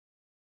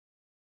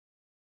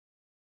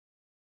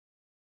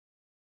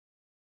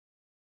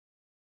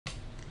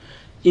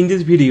In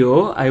this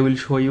video, I will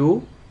show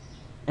you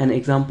an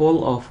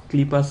example of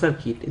clipper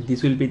circuit.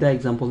 This will be the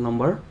example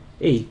number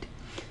 8.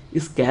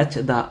 Sketch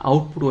the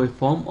output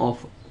waveform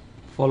of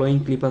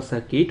following clipper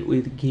circuit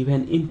with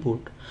given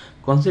input.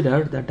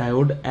 Consider the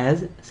diode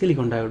as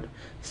silicon diode.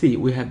 See,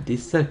 we have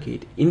this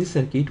circuit. In this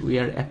circuit, we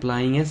are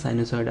applying a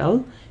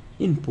sinusoidal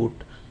input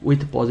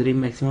with positive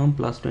maximum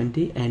plus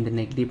 20 and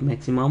negative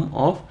maximum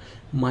of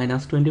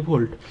minus 20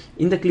 volt.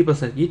 In the clipper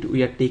circuit,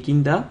 we are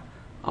taking the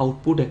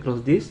output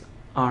across this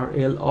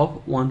RL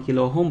of 1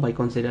 kilo ohm by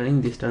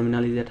considering this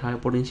terminal is at higher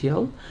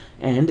potential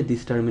and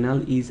this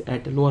terminal is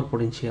at lower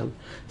potential.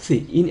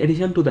 See, in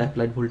addition to the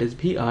applied voltage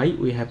Vi,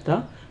 we have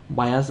the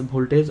bias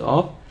voltage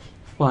of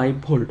 5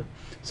 volt.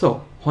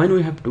 So when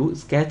we have to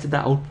sketch the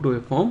output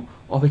waveform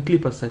of a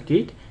clipper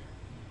circuit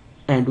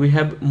and we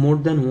have more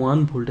than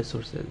one voltage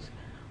sources,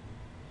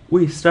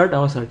 we start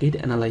our circuit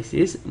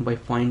analysis by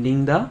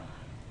finding the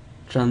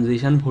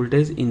transition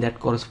voltage in that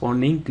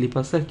corresponding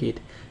clipper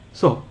circuit.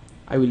 So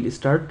I will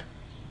start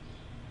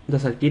the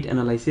circuit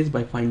analysis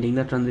by finding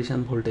the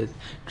transition voltage.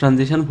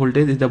 Transition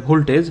voltage is the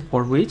voltage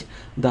for which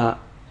the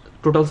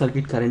total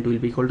circuit current will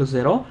be equal to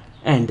 0,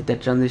 and the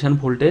transition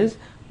voltage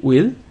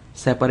will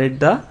separate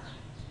the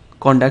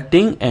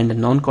conducting and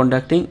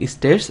non-conducting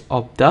states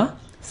of the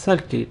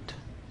circuit.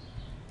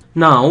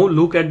 Now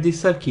look at this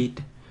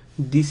circuit.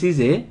 This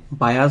is a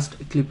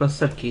biased clipper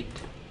circuit.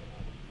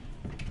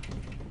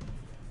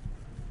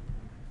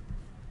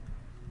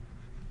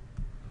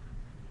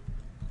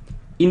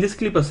 In this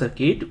clipper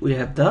circuit, we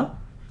have the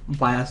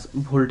bias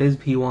voltage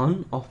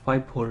V1 of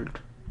 5 volt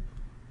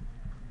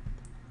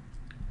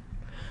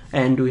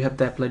and we have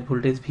the applied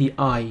voltage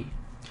Vi,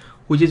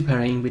 which is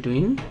varying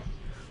between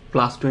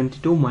plus 20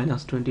 to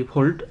minus 20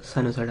 volt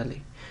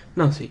sinusoidally.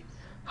 Now see,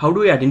 how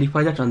do we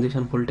identify the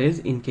transition voltage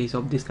in case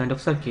of this kind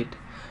of circuit?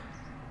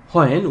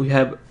 When we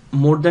have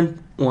more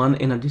than one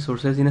energy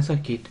sources in a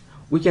circuit,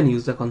 we can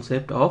use the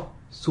concept of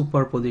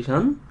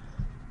superposition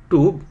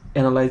to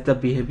analyze the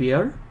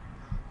behavior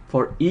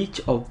for each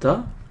of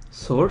the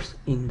source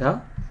in the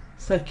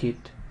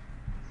circuit.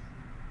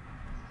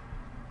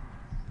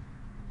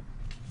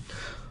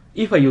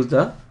 If I use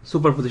the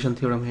superposition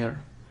theorem here,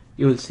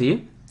 you will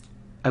see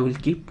I will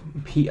keep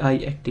Vi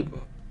active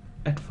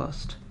at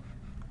first.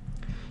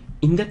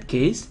 In that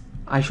case,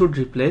 I should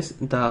replace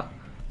the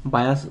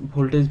bias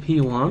voltage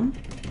V1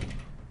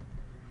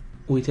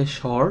 with a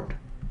short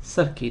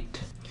circuit.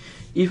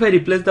 If I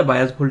replace the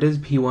bias voltage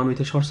V1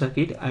 with a short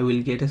circuit, I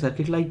will get a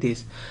circuit like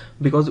this,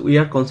 because we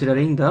are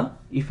considering the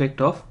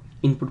effect of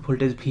input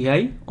voltage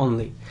Vi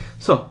only.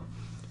 So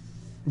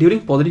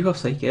during positive half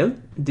cycle,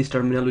 this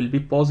terminal will be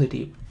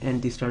positive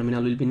and this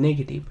terminal will be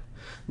negative.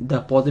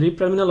 The positive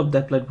terminal of the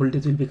applied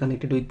voltage will be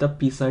connected with the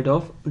P side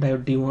of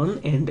diode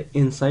D1 and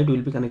N side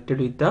will be connected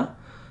with the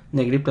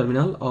negative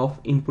terminal of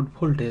input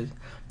voltage.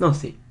 Now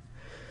see,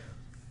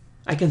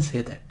 I can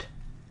say that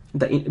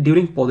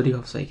during positive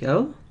half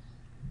cycle,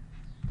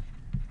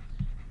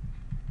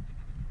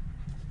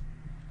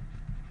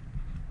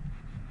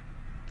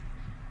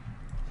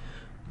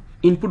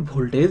 input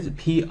voltage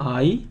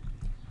Vi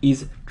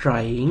is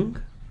trying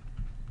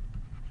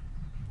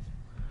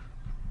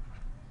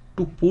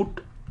to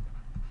put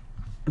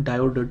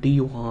diode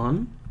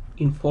D1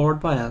 in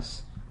forward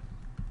bias.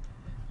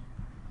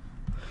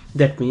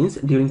 That means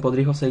during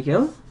positive half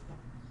cycle,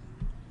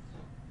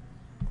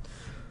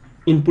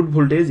 input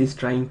voltage is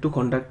trying to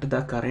conduct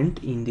the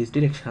current in this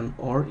direction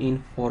or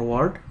in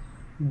forward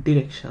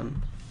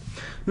direction.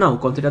 Now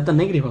consider the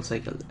negative half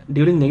cycle.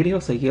 During negative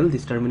half cycle,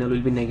 this terminal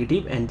will be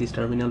negative and this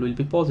terminal will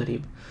be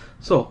positive.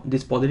 So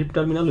this positive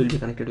terminal will be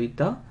connected with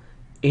the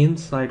N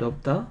side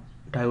of the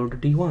diode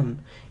D1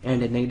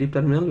 and a negative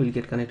terminal will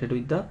get connected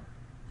with the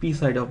P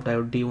side of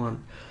diode D1.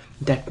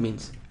 That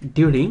means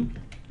during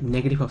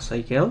negative half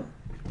cycle,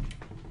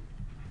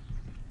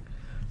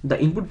 the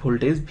input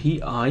voltage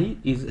Vi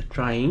is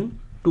trying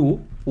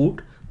to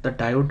put the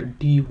diode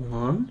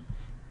D1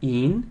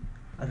 in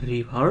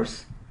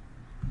reverse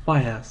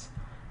bias.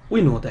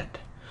 We know that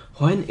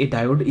when a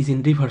diode is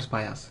in reverse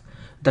bias,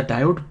 the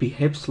diode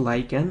behaves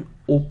like an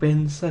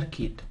open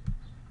circuit,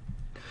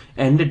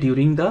 and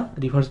during the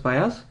reverse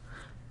bias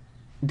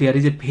there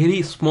is a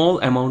very small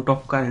amount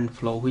of current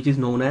flow which is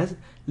known as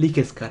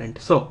leakage current.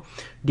 So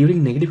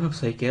during negative half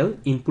cycle,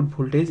 input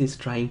voltage is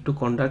trying to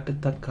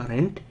conduct the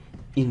current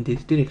in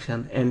this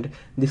direction and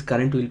this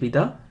current will be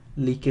the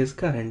leakage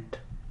current.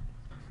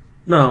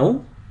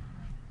 Now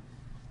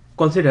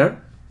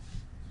consider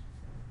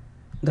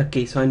the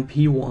case when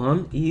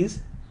V1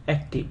 is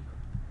active.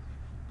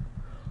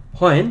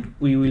 When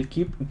we will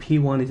keep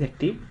V1 is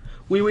active,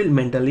 we will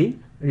mentally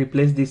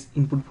replace this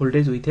input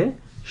voltage with a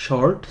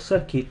short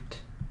circuit.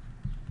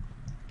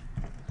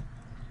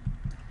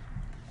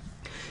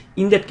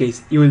 In that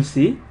case, you will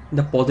see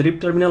the positive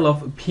terminal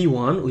of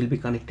V1 will be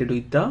connected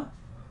with the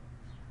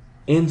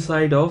N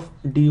side of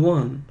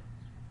D1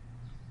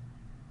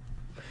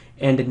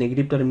 and the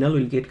negative terminal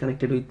will get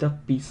connected with the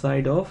P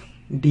side of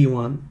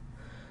D1.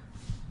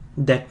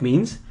 That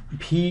means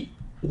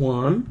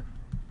V1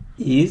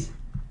 is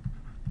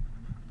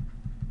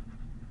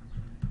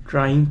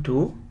trying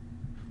to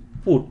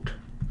put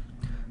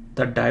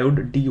the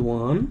diode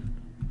D1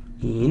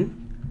 in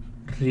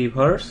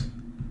reverse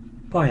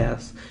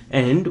bias,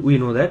 and we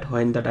know that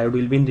when the diode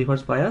will be in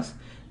reverse bias,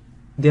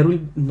 there will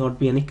not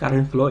be any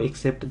current flow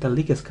except the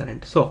leakage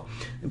current. So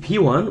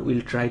V1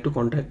 will try to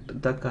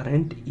conduct the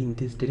current in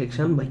this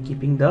direction by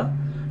keeping the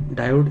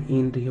diode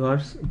in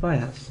reverse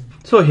bias.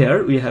 So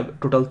here we have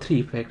total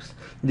three effects: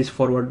 this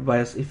forward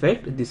bias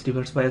effect, this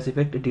reverse bias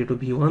effect due to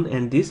V1,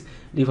 and this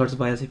reverse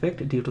bias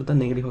effect due to the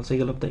negative half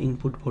cycle of the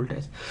input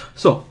voltage.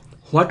 So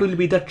what will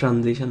be the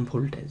transition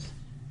voltage?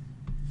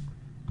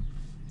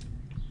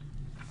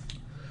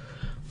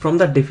 From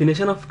the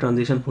definition of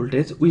transition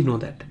voltage, we know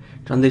that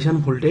transition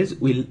voltage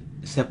will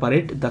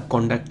separate the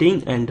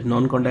conducting and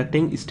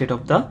non-conducting state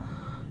of the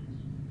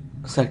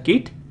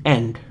circuit,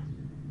 and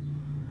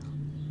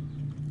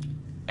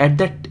at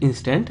that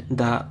instant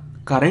the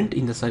current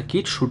in the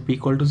circuit should be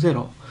equal to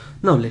 0.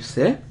 Now let's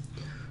say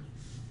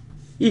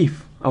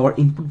if our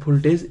input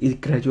voltage is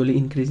gradually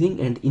increasing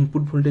and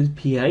input voltage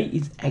Vi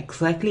is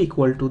exactly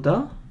equal to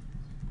the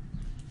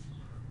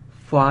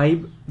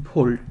 5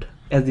 volt,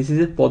 as this is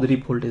a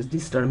positive voltage,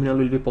 this terminal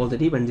will be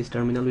positive and this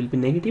terminal will be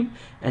negative,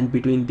 and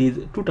between these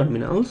two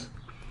terminals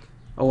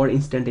our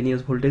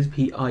instantaneous voltage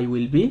Vi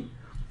will be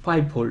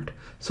 5 volt.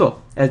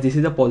 So as this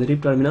is a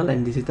positive terminal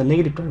and this is the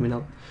negative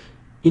terminal,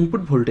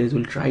 input voltage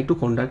will try to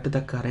conduct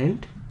the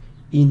current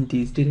in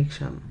this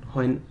direction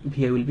when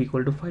Vi will be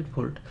equal to 5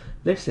 volt.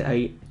 Let's say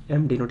I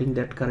am denoting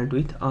that current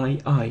with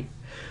II.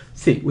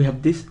 See, we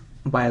have this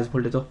bias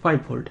voltage of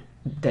 5 volt,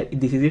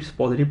 that this is its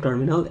positive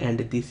terminal and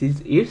this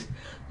is its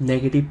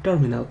negative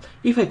terminal.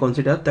 If I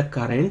consider the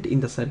current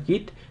in the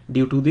circuit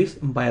due to this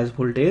bias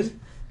voltage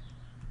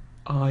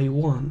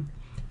I1,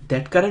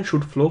 that current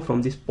should flow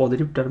from this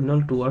positive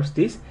terminal towards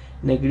this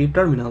negative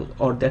terminal,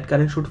 or that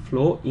current should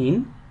flow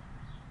in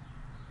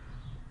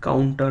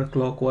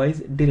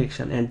counterclockwise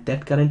direction, and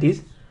that current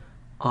is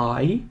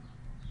I1,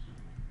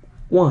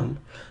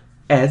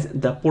 as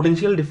the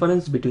potential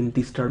difference between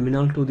this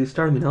terminal to this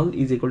terminal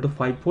is equal to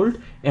 5 volt,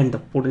 and the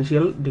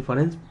potential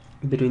difference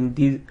between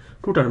these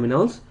two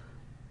terminals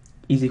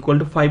is equal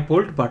to 5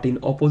 volt but in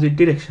opposite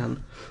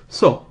direction.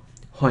 So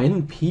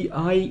when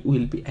Vi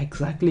will be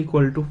exactly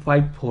equal to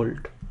 5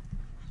 volt,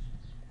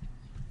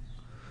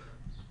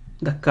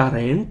 the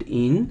current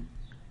in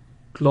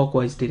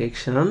clockwise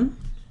direction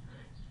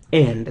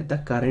and the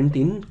current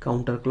in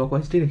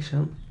counterclockwise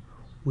direction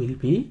will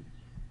be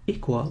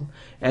equal,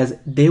 as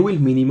they will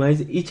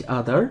minimize each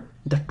other.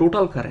 The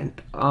total current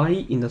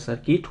I in the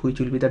circuit, which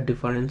will be the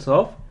difference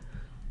of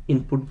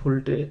input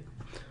voltage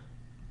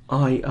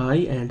II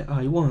and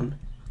I1,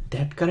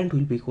 that current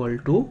will be equal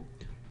to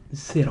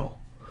 0.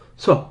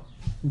 So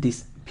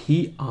this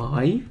Vi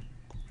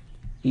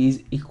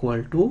is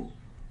equal to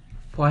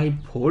 5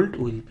 volt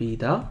will be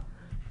the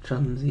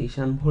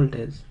transition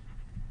voltage.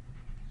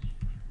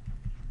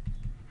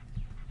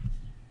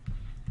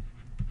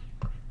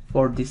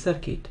 For this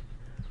circuit.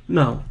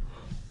 Now,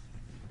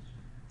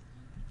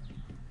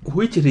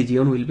 which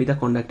region will be the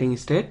conducting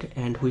state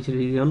and which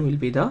region will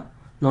be the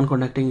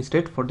non-conducting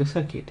state for the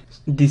circuit?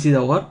 This is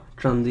our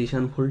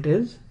transition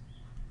voltage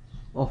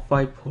of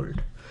 5 volt.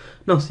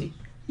 Now see,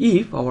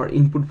 if our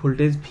input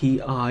voltage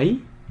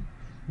Vi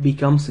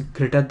becomes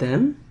greater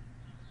than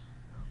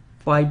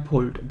 5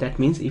 volt, that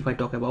means if I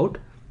talk about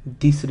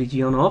this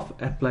region of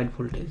applied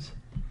voltage,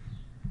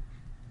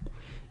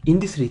 in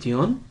this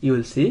region you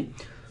will see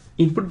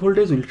input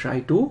voltage will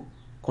try to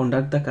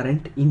conduct the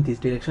current in this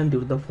direction due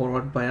to the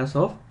forward bias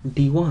of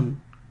D1,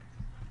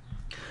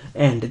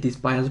 and this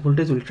bias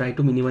voltage will try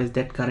to minimize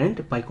that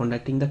current by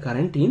conducting the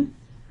current in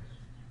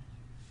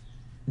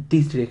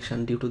this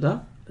direction due to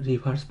the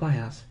reverse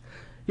bias.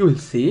 You will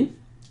see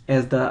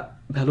as the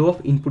value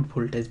of input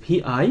voltage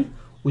Vi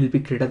will be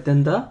greater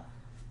than the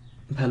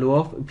value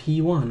of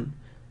V1,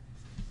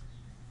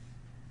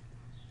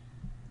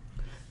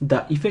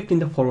 the effect in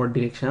the forward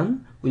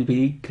direction will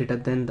be greater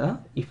than the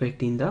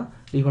effect in the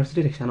reverse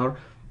direction, or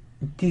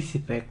this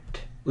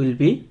effect will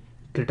be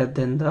greater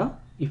than the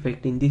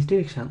effect in this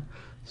direction.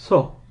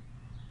 So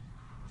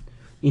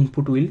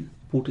input will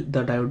put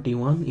the diode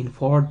D1 in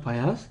forward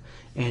bias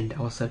and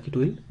our circuit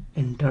will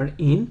enter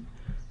in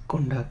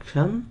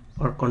conduction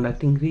or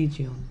conducting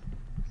region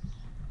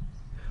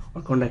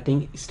or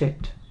conducting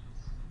state.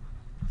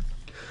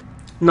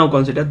 Now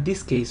consider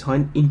this case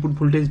when input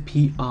voltage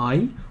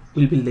Vi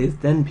will be less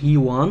than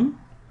V1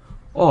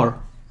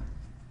 or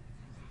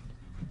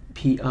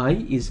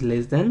Vi is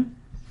less than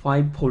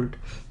 5 volt.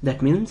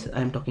 That means I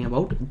am talking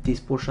about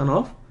this portion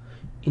of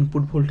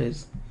input voltage.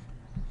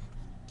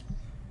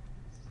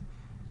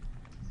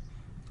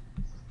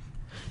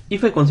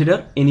 If I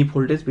consider any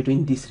voltage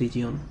between this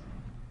region,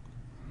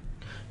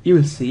 you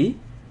will see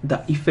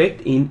the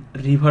effect in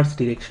reverse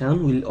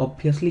direction will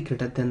obviously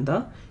greater than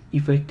the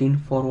effect in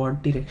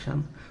forward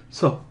direction.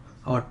 So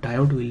our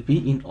diode will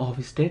be in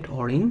off state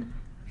or in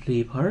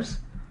reverse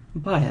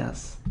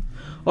bias.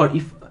 Or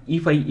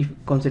if I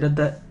consider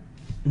the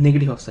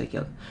negative half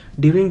cycle,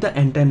 during the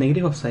entire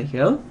negative half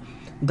cycle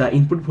the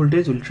input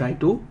voltage will try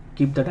to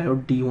keep the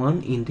diode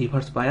D1 in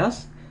reverse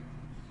bias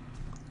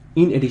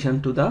in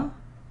addition to the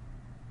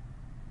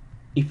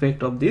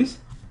effect of this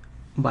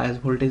bias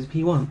voltage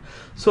V1.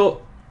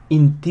 So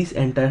in this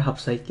entire half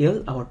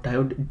cycle our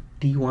diode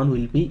D1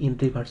 will be in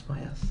reverse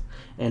bias,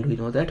 and we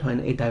know that when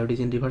a diode is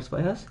in reverse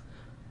bias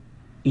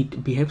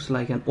it behaves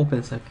like an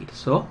open circuit.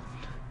 So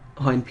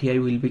when Vi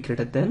will be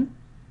greater than,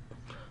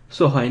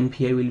 so when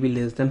Vi will be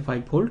less than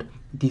 5 volt,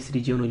 this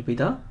region will be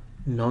the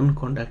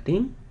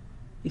non-conducting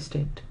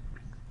state,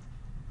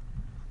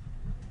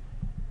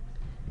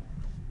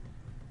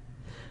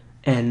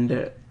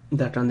 and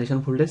the transition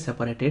voltage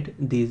separated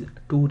these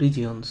two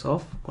regions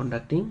of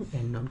conducting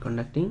and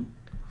non-conducting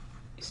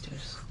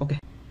states. Okay,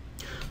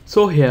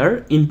 so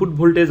here input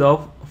voltage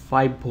of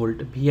 5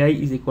 volt, Vi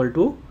is equal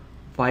to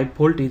 5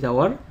 volt is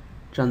our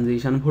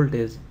transition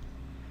voltage.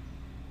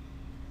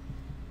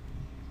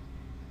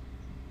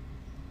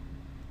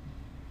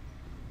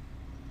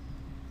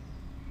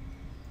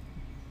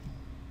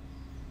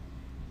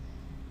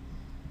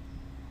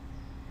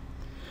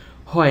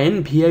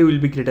 When Vi will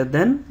be greater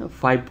than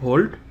 5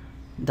 volt,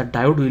 the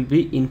diode will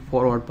be in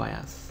forward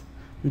bias.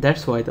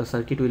 That's why the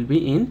circuit will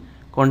be in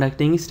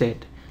conducting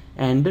state.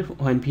 And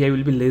when Vi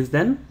will be less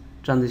than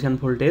transition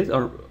voltage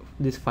or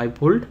this 5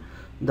 volt,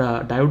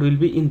 the diode will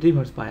be in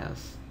reverse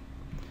bias.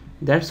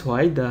 That's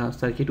why the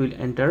circuit will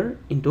enter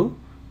into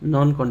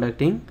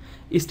non-conducting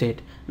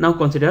state. Now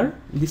consider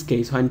this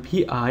case when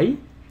Vi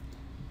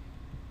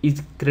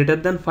is greater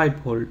than 5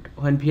 volt.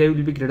 When Vi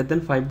will be greater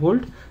than 5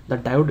 volt, the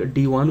diode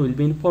D1 will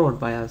be in forward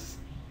bias.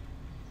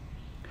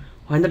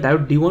 When the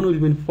diode D1 will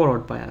be in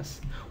forward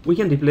bias, we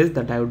can replace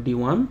the diode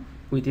D1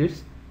 with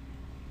its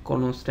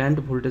constant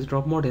voltage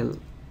drop model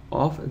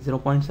of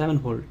 0.7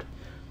 volt.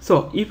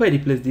 So if I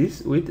replace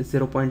this with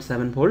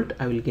 0.7 volt,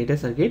 I will get a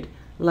circuit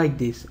like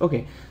this.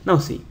 Okay, now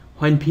see,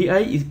 when Vi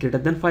is greater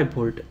than 5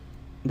 volt,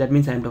 that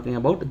means I am talking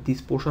about this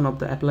portion of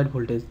the applied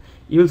voltage,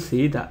 you will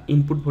see the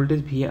input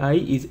voltage Vi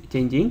is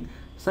changing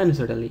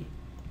sinusoidally.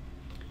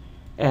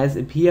 As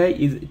Vi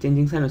is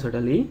changing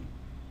sinusoidally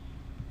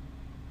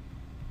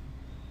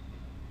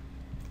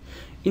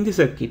in the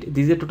circuit,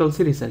 this is a total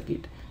series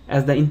circuit.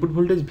 As the input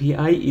voltage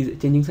Vi is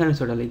changing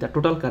sinusoidally, the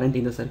total current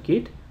in the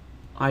circuit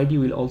ID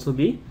will also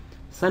be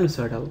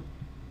sinusoidal,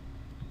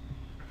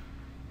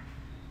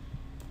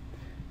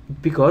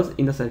 because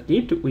in the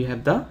circuit we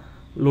have the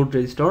load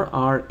resistor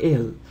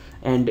RL,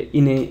 and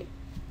in a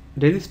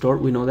resistor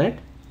we know that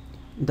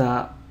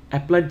the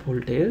applied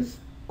voltage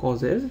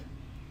causes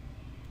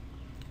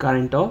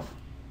current of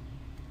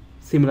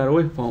similar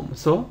waveform,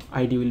 so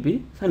ID will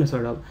be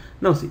sinusoidal.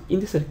 Now see, in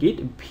the circuit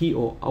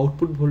VO,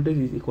 output voltage,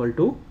 is equal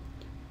to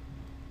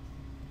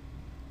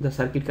the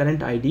circuit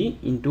current ID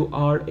into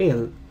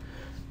RL,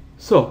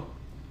 so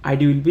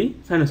ID will be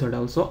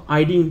sinusoidal. So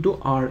ID into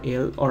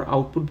RL, or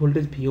output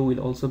voltage VO, will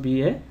also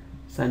be a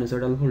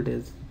sinusoidal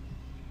voltage.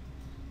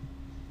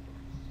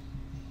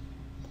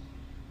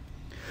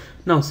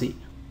 Now see,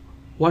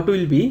 what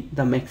will be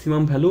the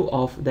maximum value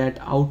of that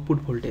output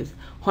voltage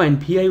when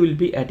Vi will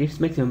be at its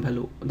maximum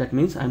value? That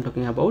means I am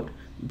talking about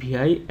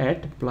Vi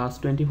at plus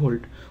 20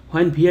 volt.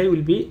 When Vi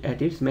will be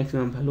at its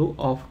maximum value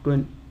of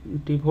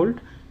 20 volt,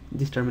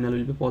 this terminal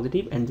will be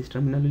positive and this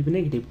terminal will be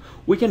negative.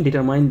 We can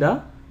determine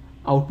the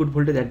output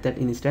voltage at that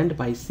instant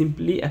by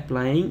simply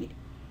applying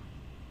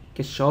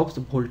Kirchhoff's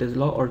voltage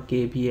law, or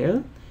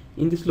KVL,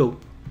 in this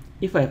loop.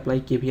 If I apply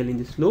KVL in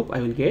this loop,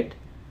 I will get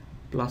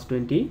plus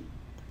 20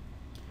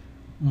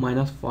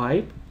 minus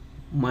 5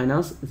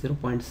 minus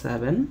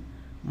 0.7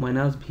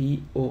 minus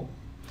VO.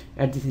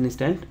 At this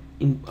instant,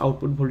 in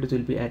output voltage will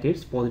be at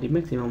its positive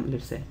maximum.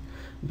 Let's say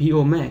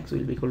VO max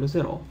will be equal to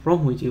 0,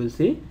 from which you will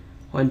see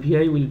when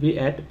Vi will be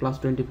at plus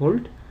 20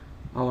 volt,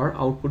 our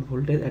output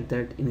voltage at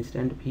that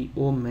instant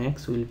VO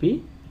max will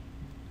be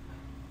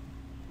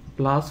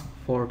plus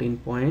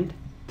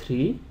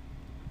 14.3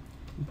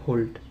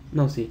 volt.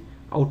 Now see,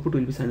 output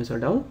will be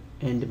sinusoidal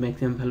and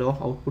maximum value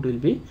of output will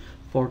be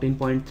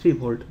 14.3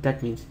 volt.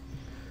 That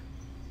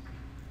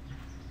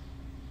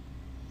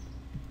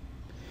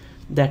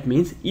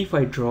means if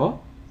I draw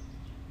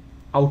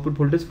output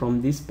voltage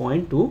from this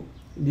point to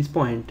this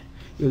point,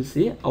 you will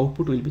see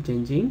output will be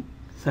changing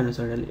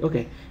sinusoidally.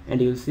 Okay,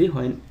 and you will see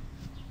when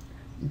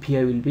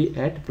Vi will be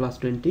at plus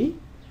 20,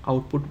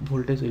 output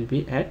voltage will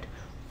be at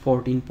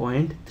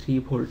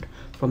 14.3 volt.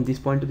 From this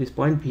point to this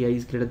point, Vi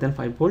is greater than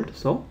 5 volt,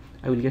 so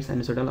I will get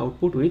sinusoidal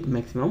output with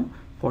maximum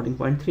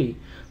 14.3.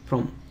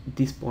 From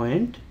this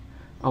point,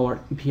 our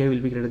Vi will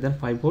be greater than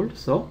 5 volt,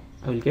 so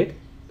I will get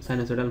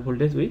sinusoidal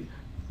voltage with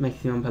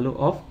maximum value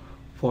of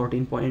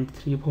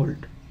 14.3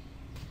 volt.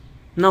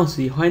 Now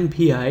see, when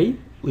Vi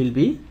will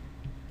be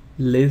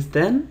less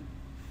than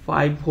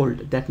 5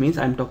 volt, that means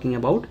I am talking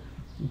about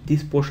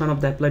this portion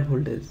of the applied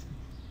voltage.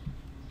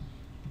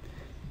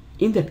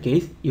 In that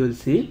case, you will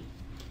see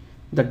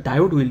the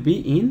diode will be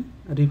in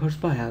reverse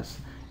bias,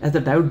 as the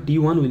diode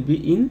D1 will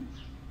be in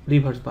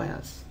reverse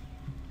bias.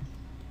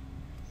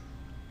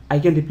 I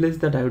can replace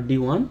the diode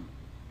D1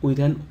 with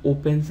an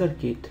open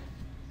circuit.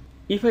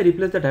 If I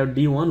replace the diode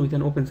D1 with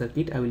an open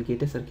circuit, I will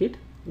get a circuit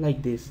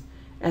like this,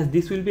 as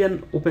this will be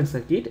an open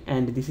circuit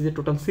and this is a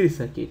total series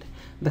circuit,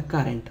 the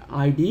current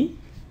ID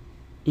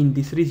in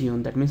this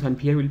region, that means when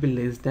Vi will be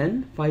less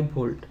than 5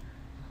 volt,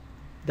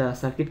 the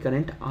circuit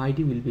current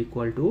ID will be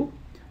equal to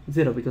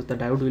 0 because the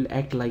diode will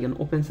act like an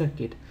open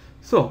circuit.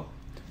 So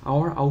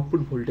our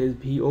output voltage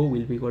VO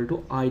will be equal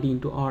to ID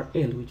into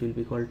RL, which will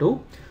be equal to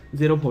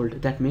 0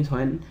 volt. That means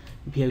when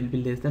Vi will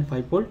be less than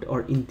 5 volt,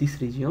 or in this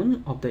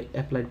region of the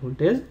applied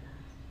voltage,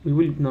 we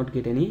will not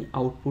get any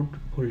output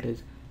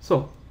voltage.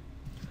 So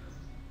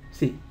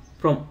see,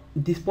 from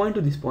this point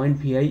to this point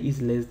Vi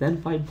is less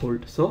than 5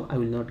 volt, so I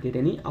will not get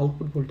any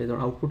output voltage, or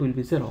output will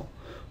be 0.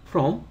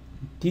 From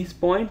this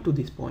point to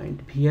this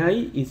point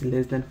Vi is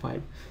less than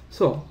 5,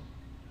 so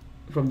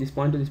from this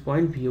point to this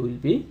point Vi will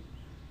be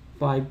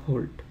 5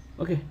 volt.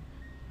 Okay,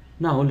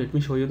 now let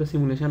me show you the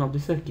simulation of the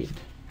circuit.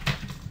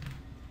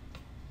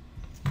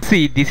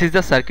 See, this is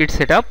the circuit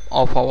setup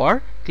of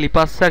our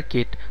Clipper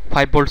circuit.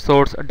 5 volt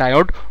source,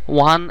 diode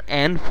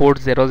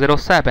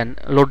 1N4007,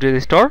 load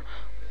resistor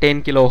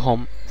 10 kilo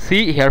ohm.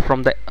 See here,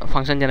 from the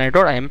function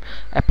generator I am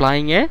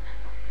applying a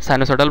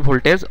sinusoidal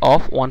voltage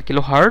of 1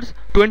 kilohertz,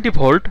 20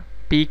 volt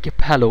peak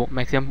value,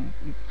 maximum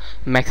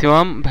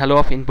value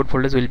of input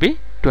voltage will be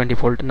 20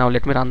 volt. Now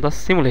let me run the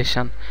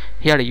simulation.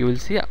 Here you will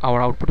see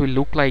our output will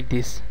look like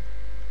this.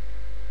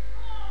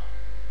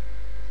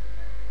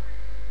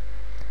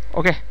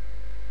 Okay,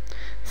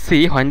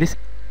 see, when this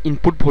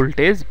input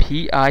voltage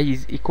Vi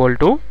is equal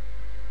to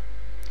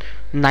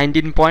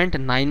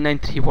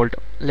 19.993 volt,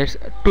 let's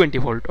 20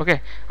 volt.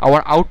 Okay,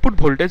 our output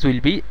voltage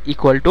will be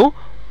equal to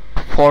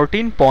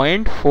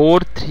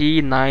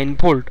 14.439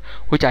 volt,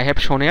 which I have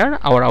shown here.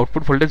 Our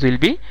output voltage will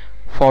be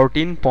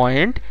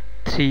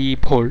 14.3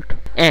 volt,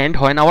 and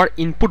when our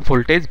input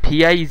voltage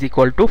Vi is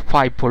equal to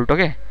 5 volt.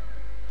 Okay,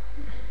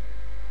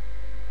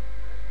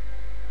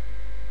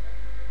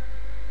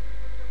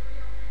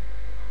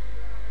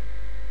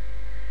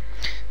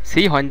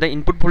 see, when the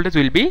input voltage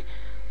will be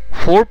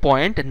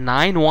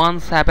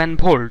 4.917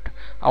 volt,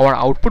 our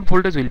output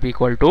voltage will be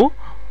equal to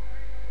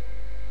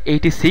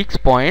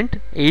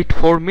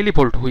 86.84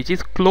 millivolt, which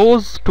is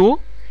close to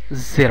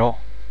 0.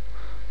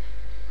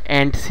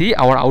 And see,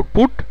 our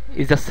output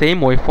is the same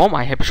waveform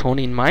I have shown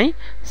in my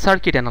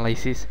circuit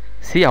analysis.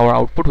 See, our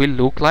output will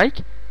look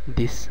like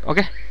this.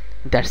 Okay,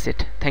 that's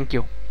it. Thank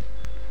you.